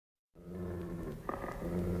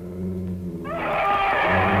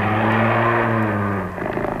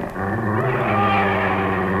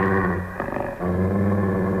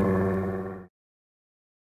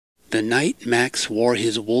the night Max wore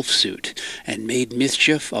his wolf suit and made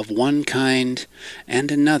mischief of one kind and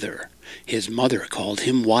another, his mother called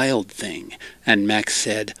him Wild Thing, and Max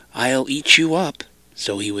said, "I'll eat you up."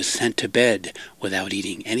 So he was sent to bed without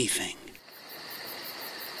eating anything.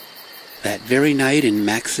 That very night in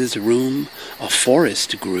Max's room, a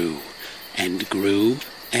forest grew, and grew,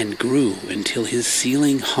 and grew until his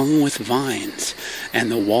ceiling hung with vines, and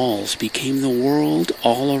the walls became the world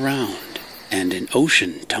all around. And an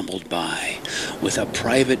ocean tumbled by, with a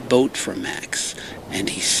private boat for Max, and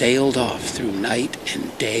he sailed off through night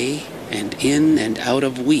and day, and in and out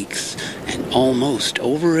of weeks, and almost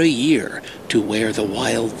over a year, to where the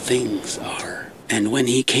wild things are. And when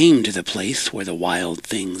he came to the place where the wild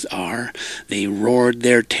things are, they roared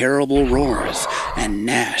their terrible roars, and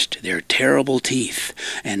gnashed their terrible teeth,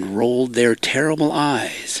 and rolled their terrible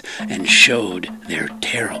eyes, and showed their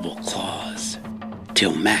terrible claws.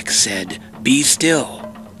 Till Max said, "Be still,"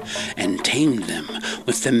 and tamed them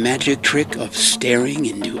with the magic trick of staring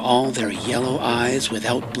into all their yellow eyes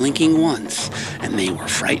without blinking once, and they were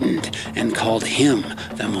frightened and called him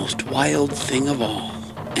the most wild thing of all,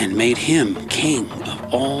 and made him king of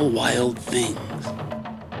all wild things.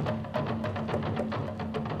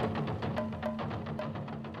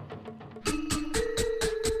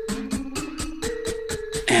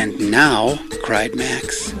 "And now," cried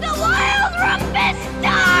Max, "the wild rumpus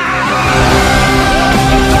star!"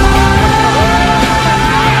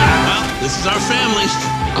 Well, this is our family.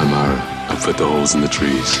 I'm Ira. I put the holes in the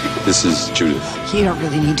trees. This is Judith. You don't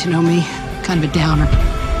really need to know me. Kind of a downer.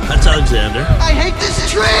 That's Alexander. I hate this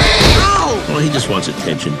tree! Ow! Well, he just wants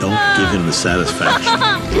attention. Don't give him the satisfaction.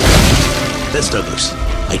 That's Douglas.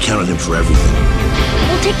 I count on him for everything.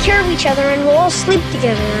 We'll take care of each other and we'll all sleep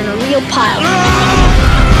together in a real pile.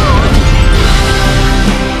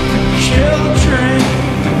 Children.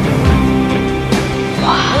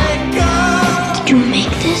 Wow. Did you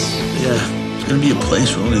make this? Yeah, it's gonna be a place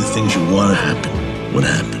where only the things you want to happen would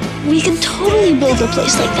happen. We can totally build a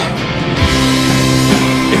place like that.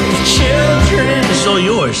 Children. This is all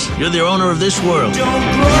yours. You're the owner of this world.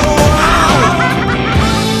 Don't grow up.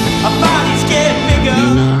 Our bodies get bigger.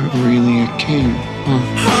 You're not really a king, huh?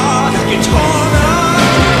 Hearts get torn up.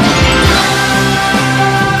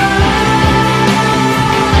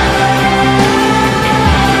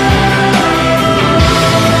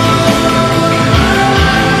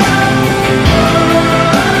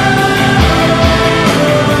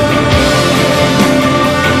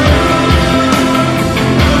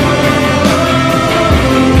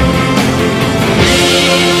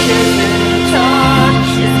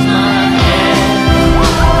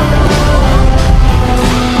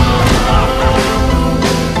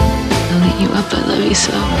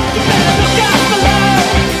 So I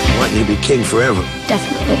want you to be king forever.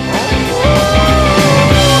 Definitely.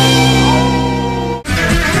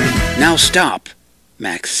 "Now stop,"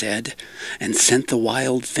 Max said, and sent the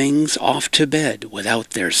wild things off to bed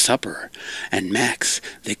without their supper. And Max,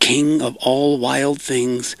 the king of all wild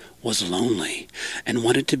things, was lonely, and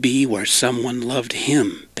wanted to be where someone loved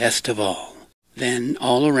him best of all. Then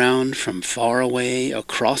all around, from far away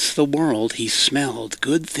across the world, he smelled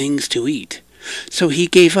good things to eat. So he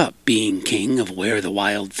gave up being king of where the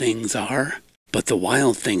wild things are. But the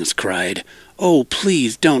wild things cried, "Oh,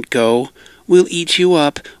 please don't go. We'll eat you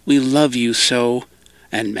up. We love you so."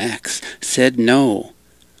 And Max said no.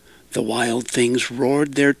 The wild things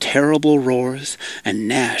roared their terrible roars, and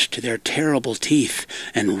gnashed their terrible teeth,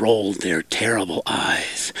 and rolled their terrible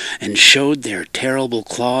eyes, and showed their terrible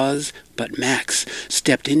claws. But Max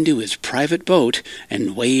stepped into his private boat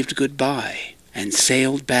and waved goodbye, and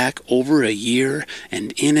sailed back over a year,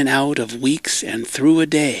 and in and out of weeks, and through a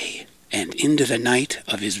day, and into the night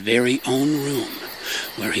of his very own room,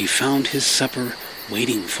 where he found his supper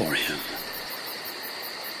waiting for him.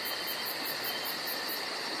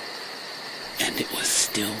 And it was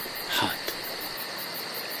still hot.